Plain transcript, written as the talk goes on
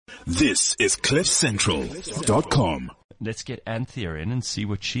This is CliffCentral.com. Let's get Anthea in and see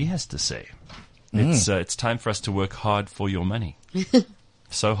what she has to say. It's time for us to work hard for your money.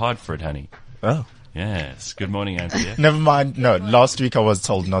 So hard for it, honey. Oh. Yes. Good morning, Anthea. Never mind. No, last week I was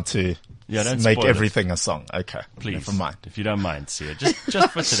told not to don't make spoil everything a song. Okay. Please. Never mind. If you don't mind, Sia. Just for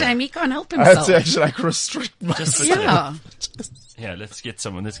today. Shame he can't help I had himself. to actually restrict myself. Just for today. Yeah. Yeah, let's get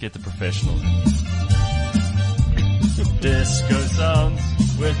the professional. Disco sounds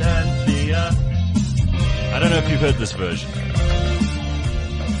with Anthea. I don't know if you've heard this version.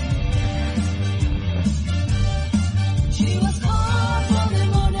 She was hard for the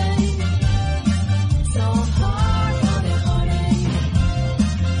morning, so hard for the morning.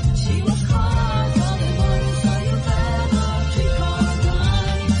 She was hard for the morning, so you better treat her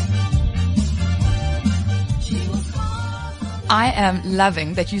right. She was hard for the I am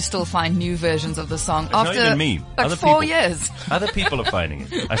loving that you still find new versions of the song not after even me. like Other 4 people. years. Other people are finding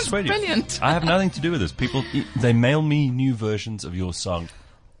it. I swear to you. brilliant. I have nothing to do with this. People, they mail me new versions of your song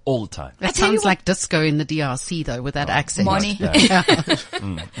all the time. That tell you sounds like disco in the DRC though, with that accent. Money. Yeah. It's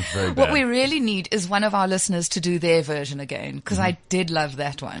very bad. What we really need is one of our listeners to do their version again, because I did love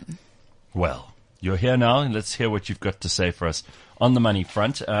that one. Well, you're here now, and let's hear what you've got to say for us on the money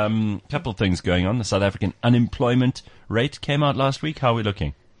front. Couple of things going on. The South African unemployment rate came out last week. How are we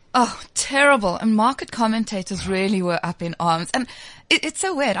looking? Oh, terrible. And market commentators really were up in arms. And it's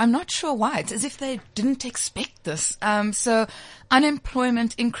so weird. I'm not sure why. It's as if they didn't expect this. So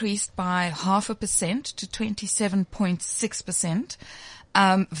unemployment increased by 0.5% to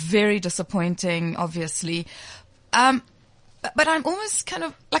 27.6%. Very disappointing, obviously. But I'm almost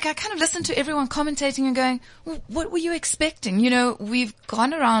I kind of listen to everyone commentating and going, well, what were you expecting? You know, we've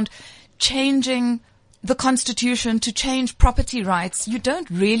gone around changing the constitution to change property rights. You don't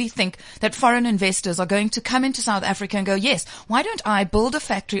really think that foreign investors are going to come into South Africa and go, yes, why don't I build a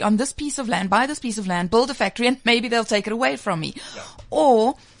factory on this piece of land, buy this piece of land, build a factory, and maybe they'll take it away from me. Yeah.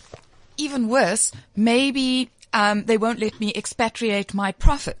 Or even worse, maybe they won't let me expatriate my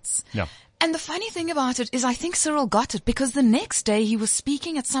profits. Yeah. And the funny thing about it is I think Cyril got it, because the next day he was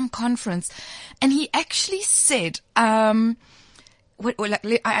speaking at some conference and he actually said, I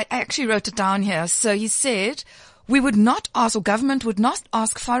actually wrote it down here. So he said, we would not ask, or government would not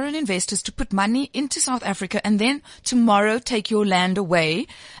ask foreign investors to put money into South Africa and then tomorrow take your land away.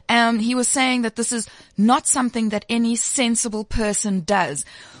 He was saying that this is not something that any sensible person does,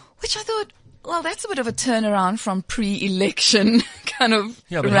 which I thought, well, that's a bit of a turnaround from pre-election kind of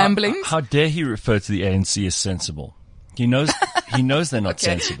ramblings. How dare he refer to the ANC as sensible? He knows they're not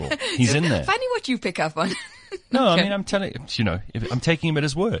sensible. He's in there. Funny what you pick up on. No, Okay. I mean, I'm telling you, I'm taking him at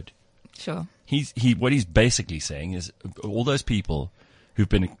his word. Sure. What he's basically saying is all those people who've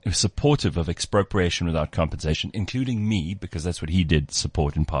been supportive of expropriation without compensation, including me, because that's what he did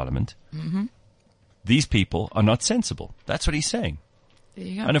support in Parliament. Mm-hmm. These people are not sensible. That's what he's saying. There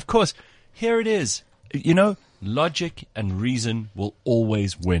you go. And of course, here it is. Logic and reason will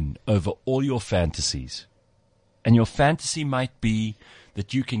always win over all your fantasies. And your fantasy might be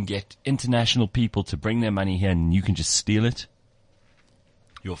that you can get international people to bring their money here and you can just steal it.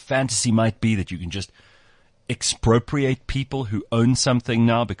 Your fantasy might be that you can just expropriate people who own something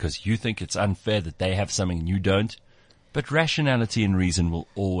now because you think it's unfair that they have something and you don't. But rationality and reason will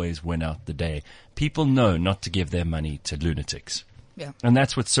always win out the day. People know not to give their money to lunatics. Yeah. And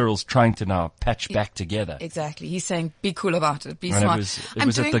that's what Cyril's trying to now patch back together. Exactly. He's saying, be cool about it. Be And smart. it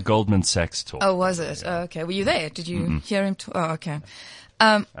was at the Goldman Sachs talk. Oh, was it? Oh, okay. Were you there? Did you hear him? Oh, okay.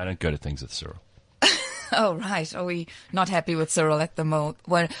 I don't go to things with Cyril. Oh, right. Are we not happy with Cyril at the moment?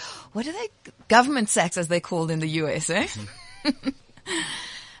 What are they? Government sacks, as they're called in the US, eh?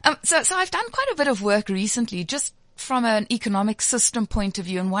 So I've done quite a bit of work recently, just from an economic system point of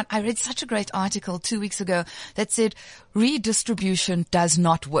view. And I read such a great article 2 weeks ago that said redistribution does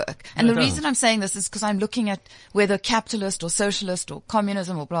not work. And the reason I'm saying this is because I'm looking at whether capitalist or socialist or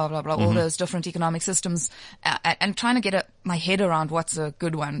communism or blah, blah, blah, all those different economic systems, and trying to get my head around what's a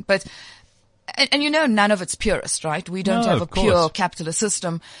good one. But, and none of it's purist, right? We don't have a pure capitalist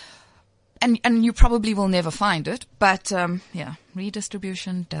system. And you probably will never find it. But,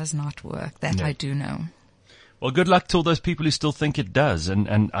 redistribution does not work. That I do know. Well, good luck to all those people who still think it does.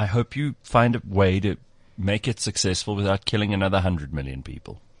 And I hope you find a way to make it successful without killing another 100 million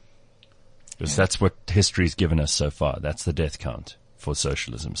people. Because that's what history's given us so far. That's the death count for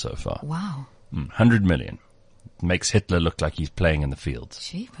socialism so far. Wow. 100 million. Makes Hitler look like he's playing in the fields.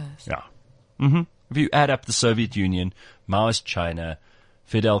 Cheapers. Yeah. Mm-hmm. If you add up the Soviet Union, Mao's China,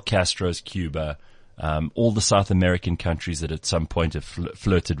 Fidel Castro's Cuba, all the South American countries that at some point have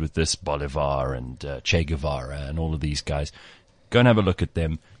flirted with this, Bolivar and Che Guevara and all of these guys, go and have a look at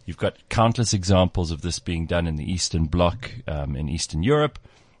them. You've got countless examples of this being done in the Eastern Bloc, in Eastern Europe,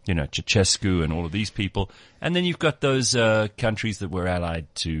 you know, Ceausescu and all of these people. And then you've got those countries that were allied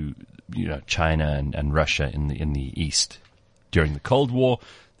to, you know, China and Russia in the East during the Cold War.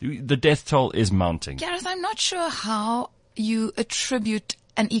 The death toll is mounting. Gareth, I'm not sure how you attribute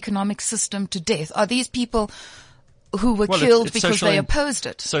an economic system to death. Are these people who were Well, killed it's because social they en- opposed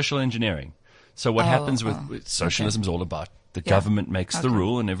it? Social engineering. So what happens with socialism is all about the government makes the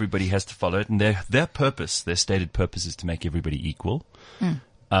rule and everybody has to follow it. And their purpose, their stated purpose, is to make everybody equal.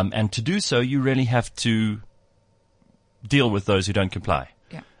 And to do so, you really have to deal with those who don't comply.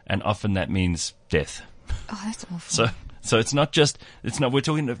 Yeah. And often that means death. Oh, that's awful. So we're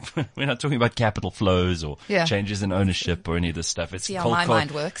not talking about capital flows or Yeah. changes in ownership or any of this stuff. It's See how my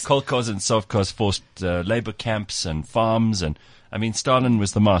mind works. Kolkhoz and Sovkhoz forced labor camps and farms, and I mean Stalin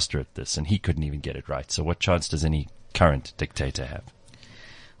was the master at this, and he couldn't even get it right. So what chance does any current dictator have?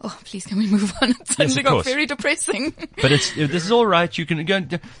 Oh, please, can we move on? It suddenly got course. very depressing. But this is all right. You can go.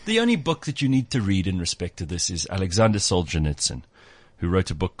 The only book that you need to read in respect to this is Alexander Solzhenitsyn, who wrote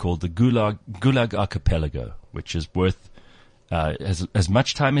a book called the Gulag Archipelago, which is worth as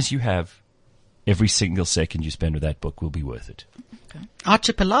much time as you have. Every single second you spend with that book will be worth it.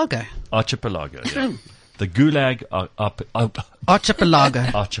 Archipelago. Archipelago. Yeah. The Gulag Archipelago.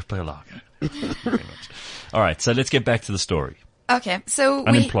 Archipelago. Very much. All right, so let's get back to the story. Okay, so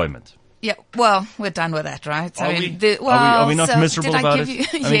Unemployment. Yeah, well, we're done with that, right? Are we? Are we not miserable did about I give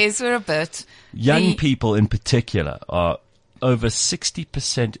it? You, I mean, yes, we're a bit. Young people in particular are over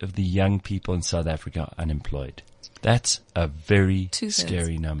 60% of the young people in South Africa are unemployed. That's a very Two-thirds.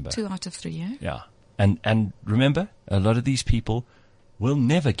 scary number. 2 out of 3, yeah? Yeah. And remember, a lot of these people will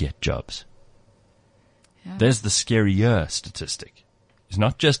never get jobs. Yeah. There's the scarier statistic. It's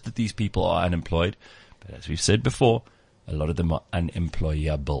not just that these people are unemployed, but as we've said before, a lot of them are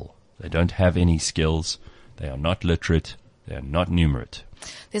unemployable. They don't have any skills. They are not literate. They are not numerate.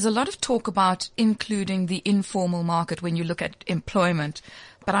 There's a lot of talk about including the informal market when you look at employment,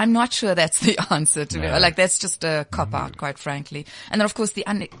 but I'm not sure that's the answer to it. Like, that's just a cop-out, quite frankly. And then, of course,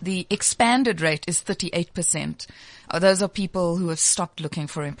 the expanded rate is 38%. Those are people who have stopped looking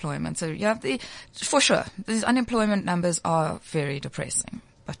for employment. So, yeah, for sure, these unemployment numbers are very depressing.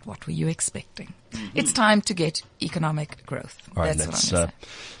 But what were you expecting? It's time to get economic growth. All right, That's what I'm going to say.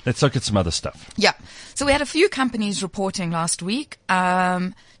 let's look at some other stuff. Yeah. So we had a few companies reporting last week.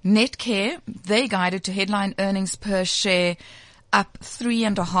 Netcare, they guided to headline earnings per share up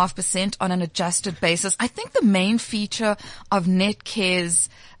 3.5% on an adjusted basis. I think the main feature of Netcare's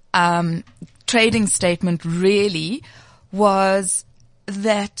trading statement really was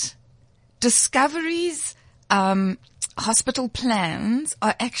that Discovery's hospital plans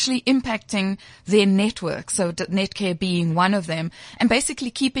are actually impacting their network. So Netcare being one of them, and basically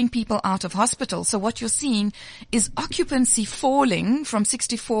keeping people out of hospital. So what you're seeing is occupancy falling from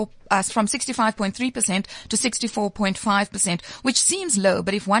 65.3% to 64.5%, which seems low.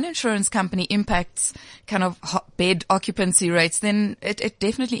 But if one insurance company impacts kind of bed occupancy rates, then it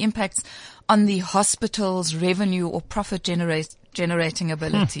definitely impacts on the hospital's revenue or profit generating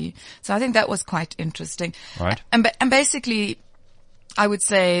ability. So I think that was quite interesting. Right. And basically, I would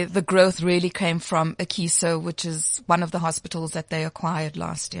say the growth really came from Akeso, which is one of the hospitals that they acquired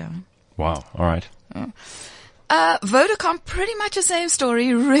last year. Wow. All right. Vodacom, pretty much the same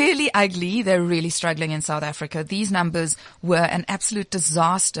story, really ugly. They're really struggling in South Africa. These numbers were an absolute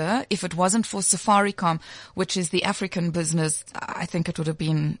disaster. If it wasn't for Safaricom, which is the African business, I think it would have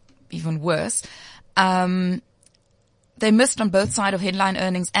been even worse. They missed on both sides of headline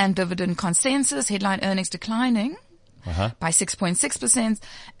earnings and dividend consensus. Headline earnings declining by 6.6%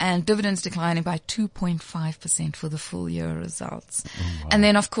 and dividends declining by 2.5% for the full year results. And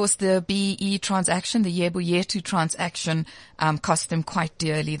then, of course, the BEE transaction, the Yebo Yetu transaction, cost them quite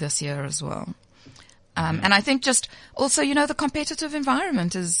dearly this year as well. And I think just also, the competitive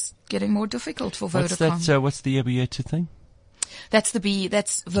environment is getting more difficult for Vodacom. What's the Yebo Yetu thing? That's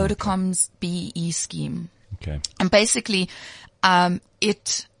that's Vodacom's BEE scheme. Okay. And basically,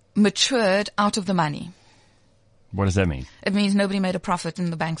 it matured out of the money. What does that mean? It means nobody made a profit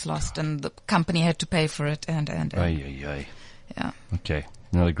and the banks lost and the company had to pay for it and. Ay. Yeah. Okay.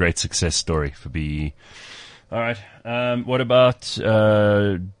 Another great success story for BE. All right. What about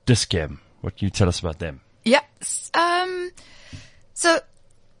Dis-Chem? What can you tell us about them? Yeah. So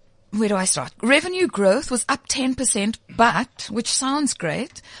where do I start? Revenue growth was up 10%, which sounds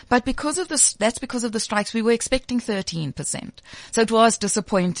great, but that's because of the strikes. We were expecting 13%. So it was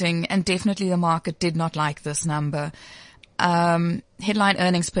disappointing, and definitely the market did not like this number. Headline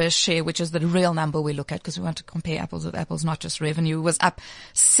earnings per share, which is the real number we look at because we want to compare apples with apples, not just revenue, was up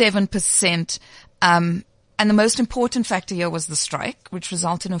 7%. And the most important factor here was the strike, which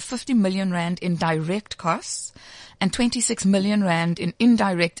resulted in 50 million rand in direct costs and 26 million rand in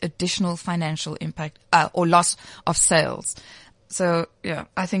indirect additional financial impact, or loss of sales. So, yeah,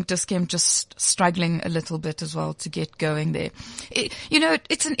 I think Dis-Chem just struggling a little bit as well to get going there.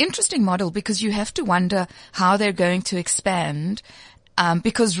 It's an interesting model because you have to wonder how they're going to expand.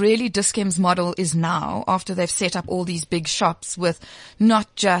 Because really Dis-Chem's model is now, after they've set up all these big shops with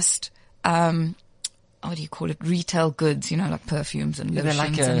not just, what do you call it, retail goods, like perfumes and They're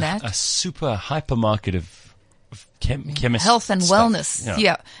lotions like and that. a super hypermarket of chemist Health and stuff. wellness.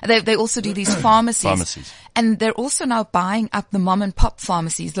 Yeah. They also do these pharmacies. Pharmacies. And they're also now buying up the mom and pop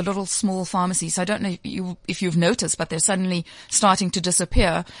pharmacies, the little small pharmacies. I don't know if you've noticed, but they're suddenly starting to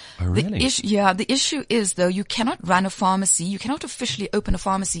disappear. Oh, really? The issue is though, you cannot run a pharmacy. You cannot officially open a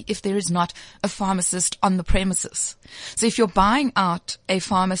pharmacy if there is not a pharmacist on the premises. So if you're buying out a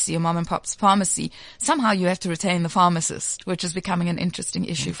pharmacy, a mom and pop's pharmacy, somehow you have to retain the pharmacist, which is becoming an interesting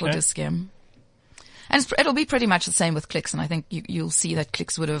issue for Okay. Dis-Chem. And it'll be pretty much the same with Clicks, and I think you'll see that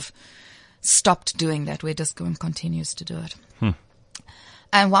Clicks would have stopped doing that where Dis-Chem continues to do it.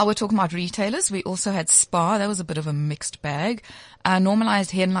 And while we're talking about retailers, we also had Spar. That was a bit of a mixed bag.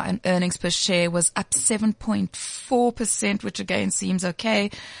 Normalized headline earnings per share was up 7.4%, which again seems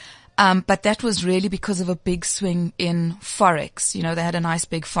okay. But that was really because of a big swing in Forex. They had a nice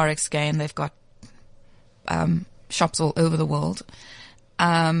big Forex gain. They've got shops all over the world.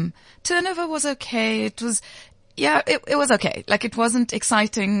 Turnover was okay. It was okay. Like, it wasn't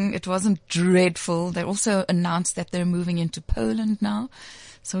exciting. It wasn't dreadful. They also announced that they're moving into Poland now.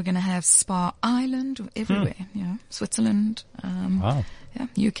 So we're going to have Spar Island everywhere. Switzerland, Wow.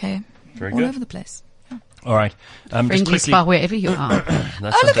 UK, Very all good. over the place. All right. Just Friendly quickly, spa wherever you are. that's Oh,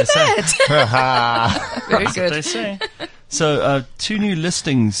 what look they at say. that. Very That's what they good. say. So, two new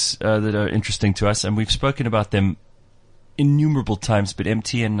listings that are interesting to us, and we've spoken about them innumerable times, but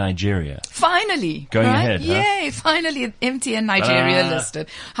MTN Nigeria. Finally. Going right? ahead, huh? Yay, finally MTN Nigeria listed.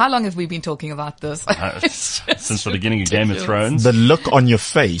 How long have we been talking about this? Since the beginning of Game of Thrones. The look on your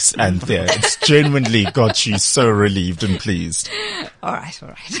face, Anthea, it's genuinely got you so relieved and pleased. All right.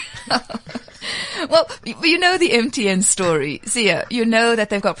 Well, you know the MTN story. See, you know that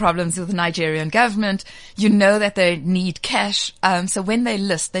they've got problems with the Nigerian government. You know that they need cash. So when they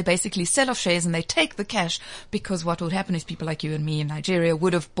list, they basically sell off shares and they take the cash, because what would happen is people like you and me in Nigeria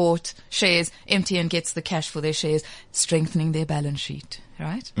would have bought shares. MTN gets the cash for their shares, strengthening their balance sheet,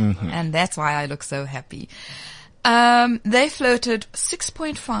 right? Mm-hmm. And that's why I look so happy. They floated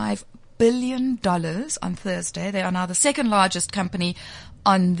 $6.5 billion on Thursday. They are now the second largest company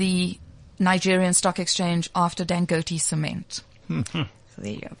on the Nigerian Stock Exchange after Dangote Cement. So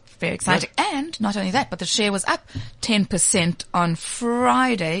there you go. Very exciting. And not only that, but the share was up 10% on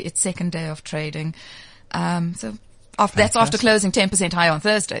Friday, its second day of trading. That's after closing 10% higher on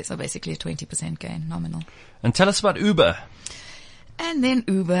Thursday. So basically a 20% gain, nominal. And tell us about Uber. And then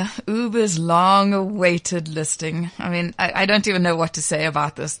Uber's long-awaited listing. I mean, I don't even know what to say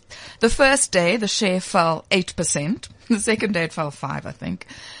about this. The first day, the share fell 8%. The second day, it fell 5%, I think.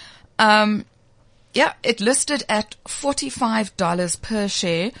 It listed at $45 per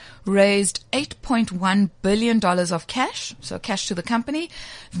share, raised $8.1 billion of cash, so cash to the company,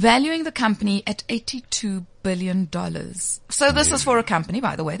 valuing the company at $82 billion. So this is for a company,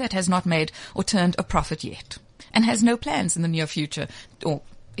 by the way, that has not made or turned a profit yet, and has no plans in the near future, or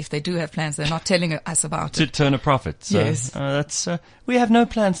if they do have plans, they're not telling us about To it. turn a profit. So, Yes. we have no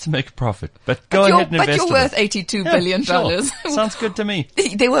plans to make a profit, but go ahead and invest. But you're in worth it. $82 Yeah, billion. sure. Sounds good to me.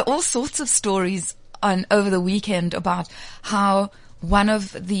 There were all sorts of stories over the weekend about how one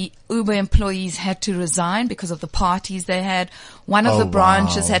of the Uber employees had to resign because of the parties they had. One of the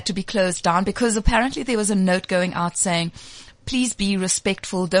branches had to be closed down because apparently there was a note going out saying, please be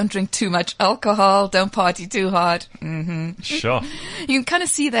respectful, don't drink too much alcohol, don't party too hard. Sure. You can kind of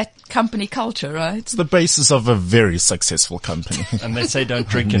see that company culture, right? It's the basis of a very successful company. And they say don't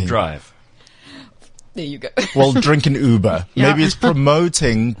drink and drive. There you go. Well, drink an Uber. Yeah. Maybe it's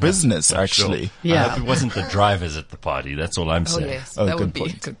promoting business, actually. Sure. Yeah. I hope it wasn't the drivers at the party. That's all I'm Oh, saying. yes. Oh, that good would be a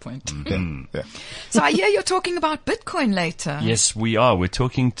point. good point. Yeah. So I hear you're talking about Bitcoin later. Yes, we are. We're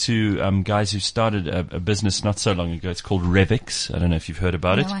talking to guys who started a business not so long ago. It's called Revix. I don't know if you've heard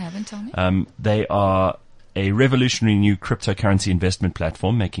about No, it. I haven't. Tell me. They are a revolutionary new cryptocurrency investment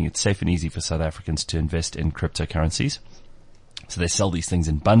platform, making it safe and easy for South Africans to invest in cryptocurrencies. So they sell these things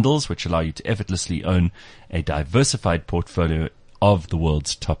in bundles, which allow you to effortlessly own a diversified portfolio of the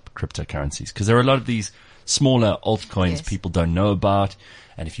world's top cryptocurrencies. Because there are a lot of these smaller altcoins Yes. people don't know about.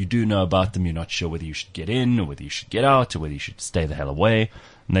 And if you do know about them, you're not sure whether you should get in or whether you should get out or whether you should stay the hell away.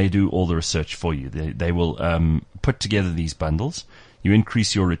 And they do all the research for you. They will put together these bundles. You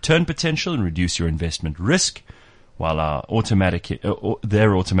increase your return potential and reduce your investment risk, while our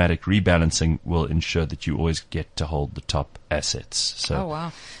their automatic rebalancing will ensure that you always get to hold the top assets. So, Oh,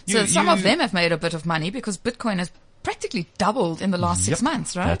 wow. So some of them have made a bit of money because Bitcoin has practically doubled in the last 6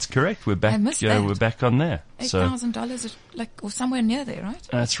 months, right? That's correct. We're back. missed that. We're back on there. So $8,000, or somewhere near there, right?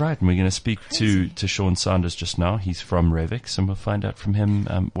 that's right. And we're going to speak to Sean Sanders just now. He's from Revix, and we'll find out from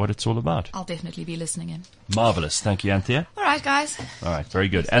him what it's all about. I'll definitely be listening in. Marvelous. Thank you, Anthea. All right, guys. All right. Very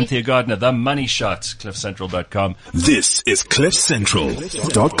good. Anthea Gardner, The Money Shot, CliffCentral.com. This is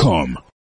CliffCentral.com.